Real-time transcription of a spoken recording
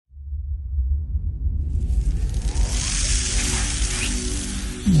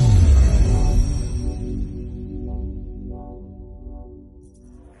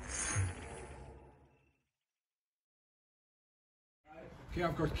Okay,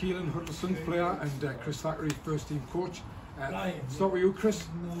 I've got Keelan Huddleston, player, and Chris Thackeray, first team coach. Start with you, Chris.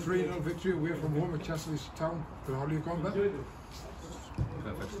 3-0 victory away from home at Chesterfield Town. How do you gone back?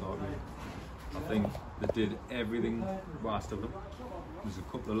 Perfect start, really. I think they did everything last of them. There's a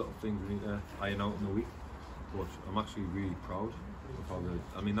couple of little things we need to iron out in the week, but I'm actually really proud of how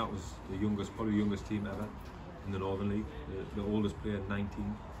they. I mean, that was the youngest, probably youngest team ever in the Northern League. The oldest player,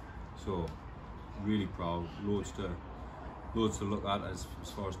 19. So really proud. Loads to look at as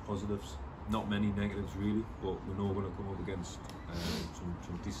far as positives. Not many negatives really, but we know we're going to come up against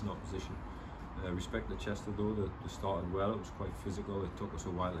some decent opposition. Respect to Chester though, they started well. It was quite physical. It took us a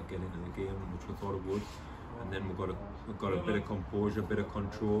while to get into the game, which we thought it would. And then we've got a bit of composure, a bit of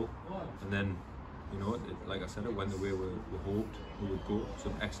control, and then, you know, like I said, it went the way we hoped it would go.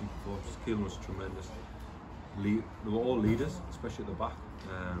 Some excellent performances. Keelan was tremendous. They were all leaders, especially at the back.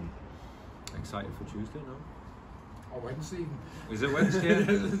 Excited for Tuesday now. Or Wednesday even. Is it Wednesday?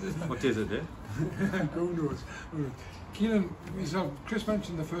 What day is it there? Go knows. Keelan, Chris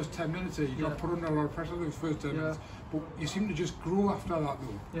mentioned the first 10 minutes here. You got put under a lot of pressure those first 10 minutes, but you seem to just grow after that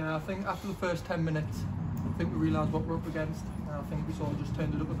though. Yeah, I think after the first 10 minutes, I think we realised what we're up against, and I think we sort of just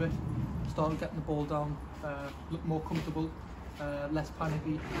turned it up a bit. Started getting the ball down, looked more comfortable, less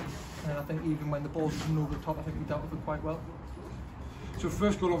panicky, and I think even when the ball was coming over the top, I think we dealt with it quite well. So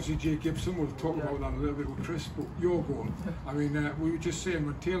first goal, obviously Jay Gibson. We'll talk about that a little bit with Chris. But your goal, I mean, we were just saying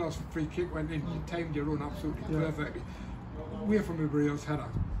when Taylor's free kick went in, you timed your run absolutely perfectly, away from everybody else's header.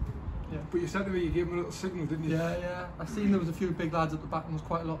 Yeah. But you said to me you gave him a little signal, didn't you? Yeah. I seen there was a few big lads at the back, and there was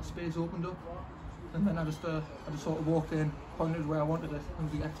quite a lot of space opened up. And then I just sort of walked in, pointed where I wanted it, and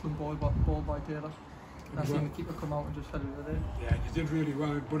it was an excellent ball by Taylor. And I seen the keeper come out and just fed it over there. Yeah, you did really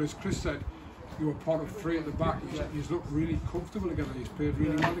well. But as Chris said, you were part of three at the back. You looked really comfortable together. You played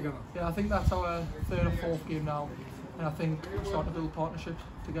really well together. Yeah, I think that's our third or fourth game now, and I think we're starting to build partnerships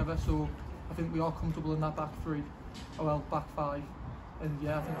together. So I think we are comfortable in that back three, or well, back five, and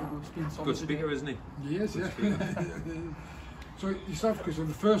yeah, I think we're being solid. Good speaker, isn't he? He is, yeah. So yourself, because on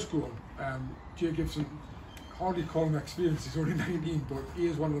the first goal, Jay Gibson, hardly call him experienced. He's only 19, but he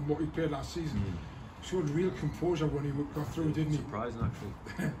is one of them what he played last season. Showed real composure when he got through, didn't he? Surprising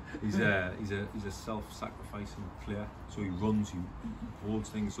actually. He's a self-sacrificing player. So he runs, he holds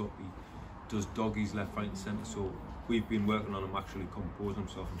things up, he does doggies left, right, and centre. So we've been working on him actually composing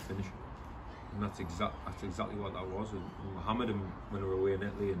himself and finishing. And that's exactly what that was. And we hammered him when we were away in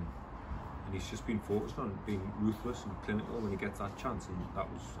Italy, and he's just been focused on being ruthless and clinical when he gets that chance. And that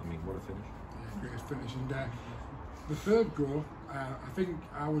was, I mean, what a finish. Yeah, great finish. And the third goal, I think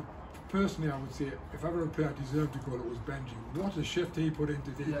I would say if ever a player deserved a goal, it was Benji. What a shift he put in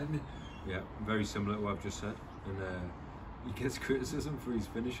today, didn't he? Yeah, very similar to what I've just said. And he gets criticism for his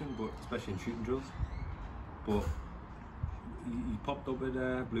finishing, but especially in shooting drills. But he popped up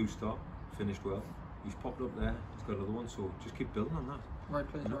at Blue Star, finished well. He's popped up there. He's got another one, so just keep building on that. Right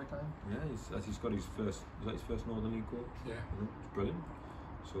place, right time. Yeah, he's got his first. Was that his first Northern League goal? Yeah, it's brilliant.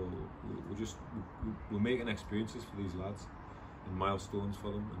 So we're making experiences for these lads. And milestones for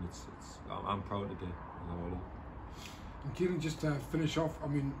them, and I'm proud today. And Keelan, just to finish off, I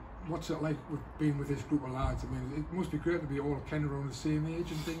mean, what's it like with being with this group of lads? I mean, it must be great to be all kind of around the same age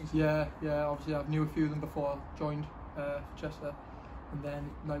and things. Yeah. Obviously, I've knew a few of them before I joined Chester, and then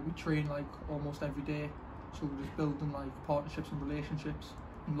like we train like almost every day, so we're just building like partnerships and relationships.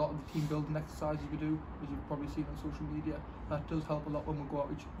 And a lot of the team building exercises we do, as you've probably seen on social media, that does help a lot when we go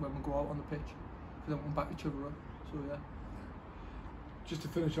out on the pitch, because then we back each other up. So yeah. Just to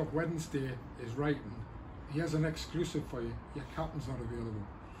finish off, Wednesday is writing. He has an exclusive for you. Your captain's not available.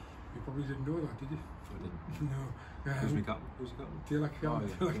 You probably didn't know that, did you? I didn't. No. Who's my captain? Who's your captain?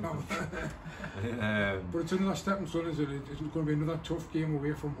 Taylor Campbell. But it's another stepping stone, isn't it? It's going to be another tough game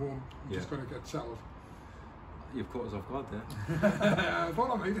away from home. You just got to get settled. You've caught us off guard there. I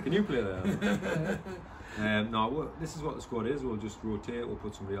thought I might. Can you play there? No, this is what the squad is. We'll just rotate. We'll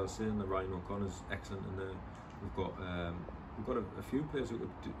put somebody else in. Ryan O'Connor's excellent, and we've got a few players who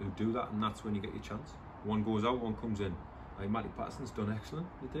do that, and that's when you get your chance. One goes out, one comes in. Like Matty Patterson's done excellent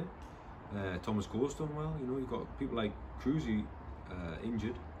today. Thomas Cole's done well. You know, you've got people like Cruzy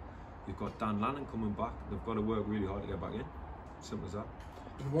injured. You've got Dan Lannon coming back. They've got to work really hard to get back in. Simple as that.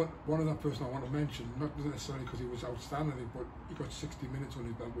 And one other person I want to mention, not necessarily because he was outstanding, but he got 60 minutes on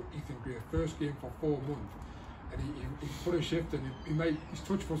his belt with Ethan Gray. First game for 4 months, and he put a shift in. His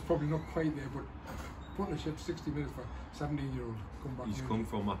touch was probably not quite there, but putting a shift 60 minutes for 17-year-old come back. He's come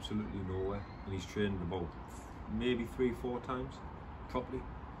from absolutely nowhere, and he's trained about maybe 3-4 times properly.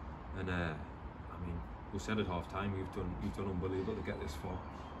 And I mean, we said at half time, you've done unbelievable to get this far.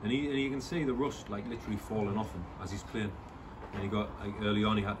 And you can see the rust like literally falling off him as he's playing. And he got, like, early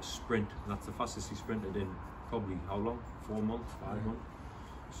on he had to sprint, and that's the fastest he sprinted in probably how long? 4 months, 5 months.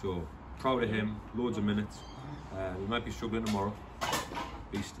 So proud of him, loads of minutes. He might be struggling tomorrow,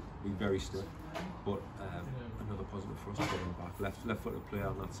 be very still, but another positive for us going back. Left-footed player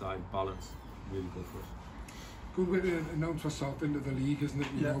on that side, balance, really good for us. Good way to announce ourselves into the league, isn't it?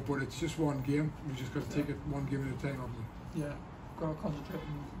 You know, but it's just one game. We just got to take it one game at a time, haven't we? Yeah, got to concentrate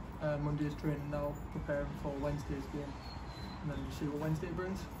on Monday's training now, preparing for Wednesday's game, and then we'll see what Wednesday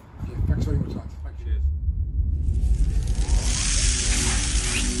brings. Yeah, thanks very much, lads. Thank you.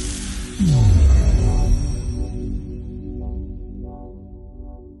 Cheers.